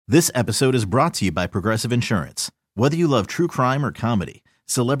This episode is brought to you by Progressive Insurance. Whether you love true crime or comedy,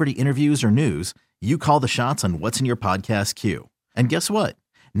 celebrity interviews or news, you call the shots on what's in your podcast queue. And guess what?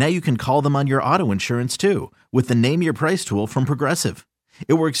 Now you can call them on your auto insurance too with the Name Your Price tool from Progressive.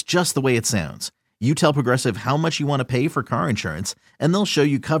 It works just the way it sounds. You tell Progressive how much you want to pay for car insurance, and they'll show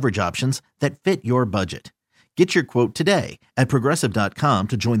you coverage options that fit your budget. Get your quote today at Progressive.com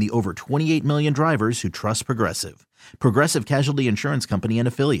to join the over 28 million drivers who trust Progressive. Progressive Casualty Insurance Company and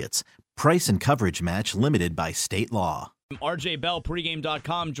Affiliates. Price and coverage match limited by state law. RJ Bell,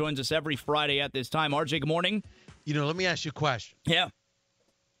 pregame.com, joins us every Friday at this time. RJ, good morning. You know, let me ask you a question. Yeah.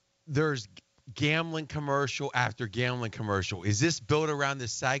 There's gambling commercial after gambling commercial. Is this built around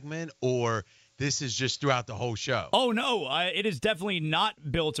this segment, or this is just throughout the whole show? Oh, no. It is definitely not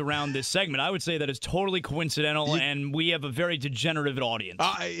built around this segment. I would say that is totally coincidental, and we have a very degenerative audience.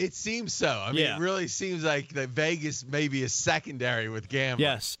 It seems so. I mean, It really seems like that Vegas maybe is secondary with gambling.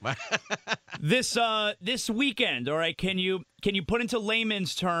 Yes. This weekend, all right, can you put into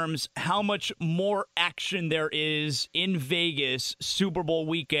layman's terms how much more action there is in Vegas Super Bowl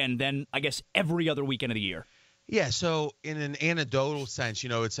weekend than, I guess, every other weekend of the year? Yeah, so in an anecdotal sense, you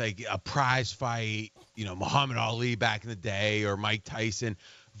know, it's like a prize fight, you know, Muhammad Ali back in the day or Mike Tyson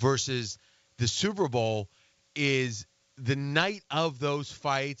versus the Super Bowl is the night of those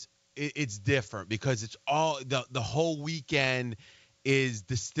fights. It's different because it's all the whole weekend is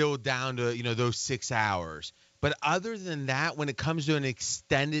distilled down to, you know, those 6 hours. But other than that, when it comes to an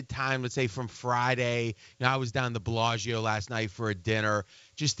extended time, let's say from Friday, you know, I was down the Bellagio last night for a dinner,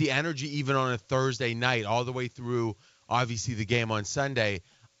 just the energy even on a Thursday night all the way through, obviously, the game on Sunday,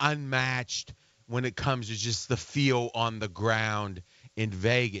 unmatched when it comes to just the feel on the ground in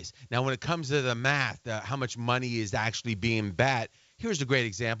Vegas. Now, when it comes to the math, how much money is actually being bet, here's a great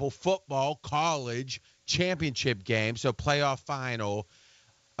example. Football, college, championship game, so playoff final,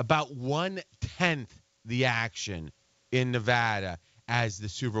 about 1/10 the action in Nevada as the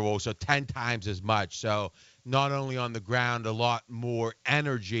Super Bowl, so 10 times as much. So not only on the ground, a lot more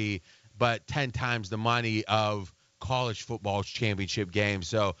energy, but 10 times the money of college football's championship game.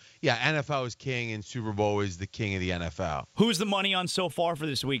 So, yeah, NFL is king and Super Bowl is the king of the NFL. Who's the money on so far for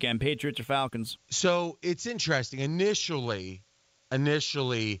this weekend, Patriots or Falcons? So it's interesting. Initially,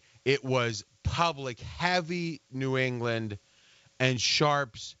 it was public heavy New England and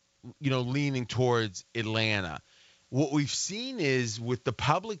sharps, you know, leaning towards Atlanta. What we've seen is with the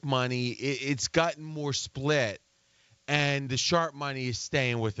public money, it's gotten more split, and the sharp money is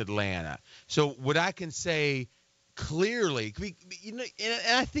staying with Atlanta. So what I can say clearly, you know,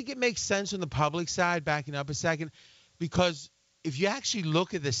 and I think it makes sense on the public side, backing up a second, because if you actually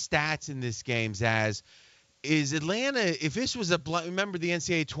look at the stats in this game, is Atlanta, if this was remember the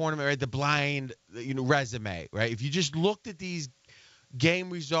NCAA tournament, right, the blind, you know, resume, right? If you just looked at these game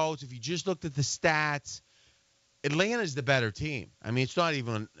results, if you just looked at the stats, Atlanta's the better team. I mean, it's not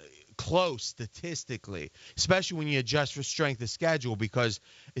even close statistically, especially when you adjust for strength of schedule, because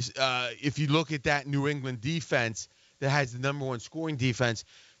if you look at that New England defense that has the number one scoring defense,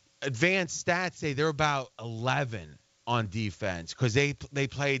 advanced stats say they're about 11 on defense because they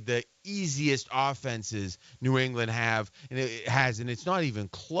played the easiest offenses New England have, and it's not even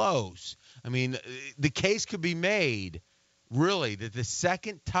close. I mean, the case could be made really that the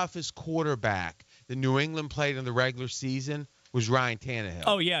second toughest quarterback that New England played in the regular season was Ryan Tannehill.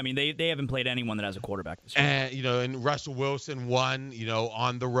 Oh, yeah. I mean, they haven't played anyone that has a quarterback this year. And, you know, and Russell Wilson won, you know,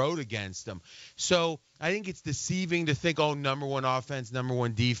 on the road against them. So I think it's deceiving to think, oh, number one offense, number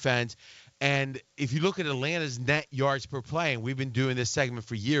one defense. And if you look at Atlanta's net yards per play, and we've been doing this segment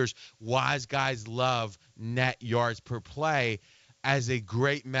for years, wise guys love net yards per play as a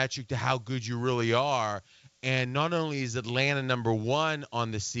great metric to how good you really are. And not only is Atlanta number one on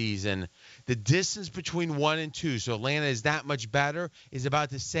the season, the distance between 1 and 2, so Atlanta is that much better, is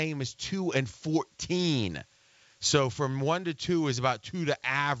about the same as 2 and 14. So from 1 to 2 is about 2 to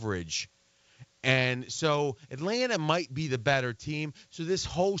average. And so Atlanta might be the better team. So this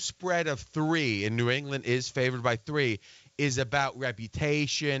whole spread of 3, and New England is favored by 3, is about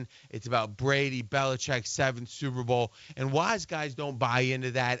reputation. It's about Brady, Belichick's 7th Super Bowl. And wise guys don't buy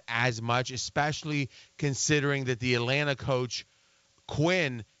into that as much, especially considering that the Atlanta coach,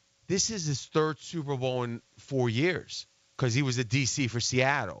 Quinn, this is his 3rd Super Bowl in 4 years because he was a DC for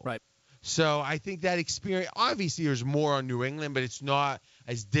Seattle. Right. So I think that experience, obviously there's more on New England, but it's not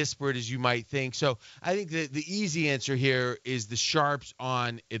as disparate as you might think. So I think that the easy answer here is the sharps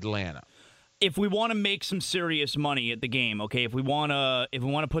on Atlanta. If we want to make some serious money at the game, okay, if we want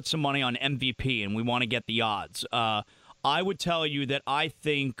to put some money on MVP and we want to get the odds, I would tell you that I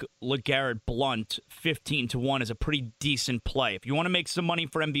think LeGarrette Blount 15-1 is a pretty decent play. If you want to make some money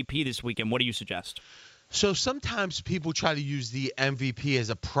for MVP this weekend, what do you suggest? So sometimes people try to use the MVP as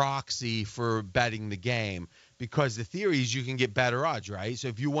a proxy for betting the game because the theory is you can get better odds, right? So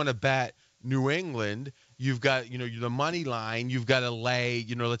if you want to bet New England, you've got, the money line, you've got to lay,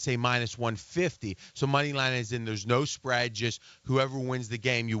 let's say minus 150. So money line is in there's no spread, just whoever wins the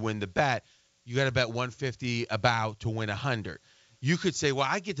game, you win the bet. You got to bet 150 about to win 100. You could say, well,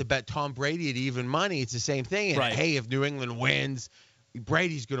 I get to bet Tom Brady at even money. It's the same thing. And right. Hey, if New England wins,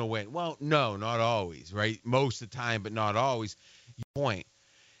 Brady's going to win. Well, no, not always, right? Most of the time, but not always. Point.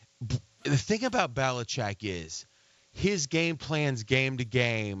 The thing about Belichick is his game plans game to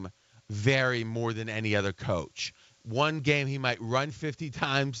game vary more than any other coach. One game he might run 50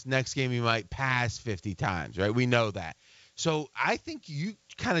 times. Next game he might pass 50 times, right? We know that. So I think you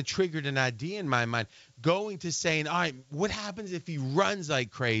kind of triggered an idea in my mind going to saying, all right, what happens if he runs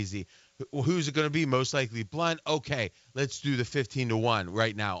like crazy? Who's it going to be? Most likely Blount. Okay, let's do the 15-1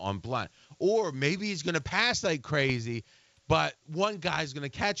 right now on Blount. Or maybe he's going to pass like crazy, but one guy's going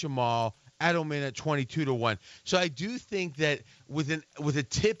to catch them all. Edelman at 22-1. So I do think that with a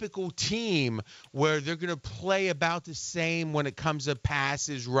typical team where they're going to play about the same when it comes to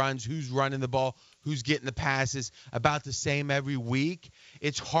passes, runs, who's running the ball, who's getting the passes, about the same every week,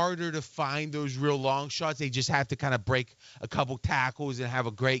 it's harder to find those real long shots. They just have to kind of break a couple tackles and have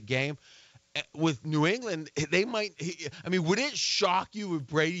a great game. With New England, they might – would it shock you if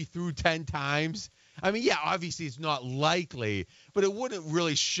Brady threw 10 times? Yeah, obviously it's not likely, but it wouldn't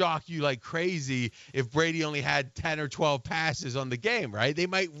really shock you like crazy if Brady only had 10 or 12 passes on the game, right? They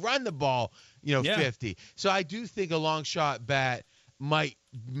might run the ball, 50. So I do think a long shot bet might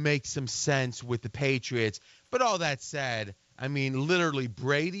make some sense with the Patriots. But all that said, literally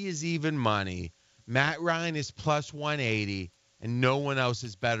Brady is even money. Matt Ryan is plus 180. And no one else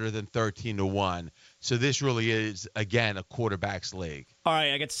is better than 13-1. So this really is, again, a quarterback's league. All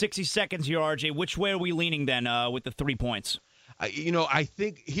right, I got 60 seconds here, RJ. Which way are we leaning then with the 3 points? I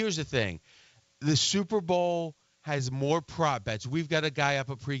think here's the thing. The Super Bowl has more prop bets. We've got a guy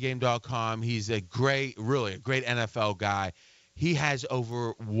up at pregame.com. He's really a great NFL guy. He has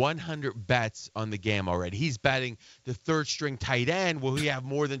over 100 bets on the game already. He's betting the third-string tight end. Will he have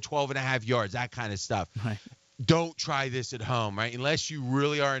more than 12.5 yards? That kind of stuff. Right. Don't try this at home, right? Unless you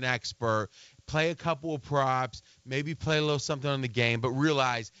really are an expert. Play a couple of props, maybe play a little something on the game, but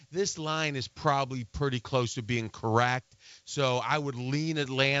realize this line is probably pretty close to being correct. So I would lean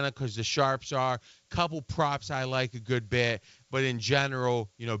Atlanta because the sharps are. Couple props I like a good bit, but in general,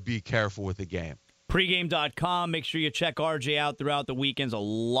 be careful with the game. Pregame.com. Make sure you check RJ out throughout the weekends. A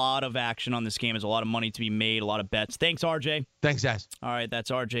lot of action on this game. There's a lot of money to be made, a lot of bets. Thanks, RJ. Thanks, guys. All right, that's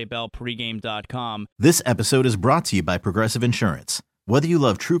RJ Bell, pregame.com. This episode is brought to you by Progressive Insurance. Whether you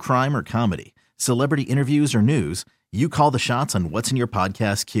love true crime or comedy, celebrity interviews or news, you call the shots on what's in your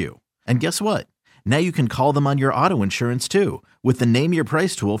podcast queue. And guess what? Now you can call them on your auto insurance too with the Name Your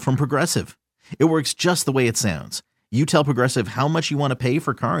Price tool from Progressive. It works just the way it sounds. You tell Progressive how much you want to pay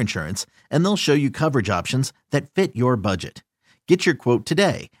for car insurance, and they'll show you coverage options that fit your budget. Get your quote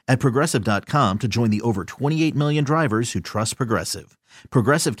today at Progressive.com to join the over 28 million drivers who trust Progressive.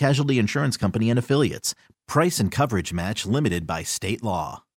 Progressive Casualty Insurance Company and Affiliates. Price and coverage match limited by state law.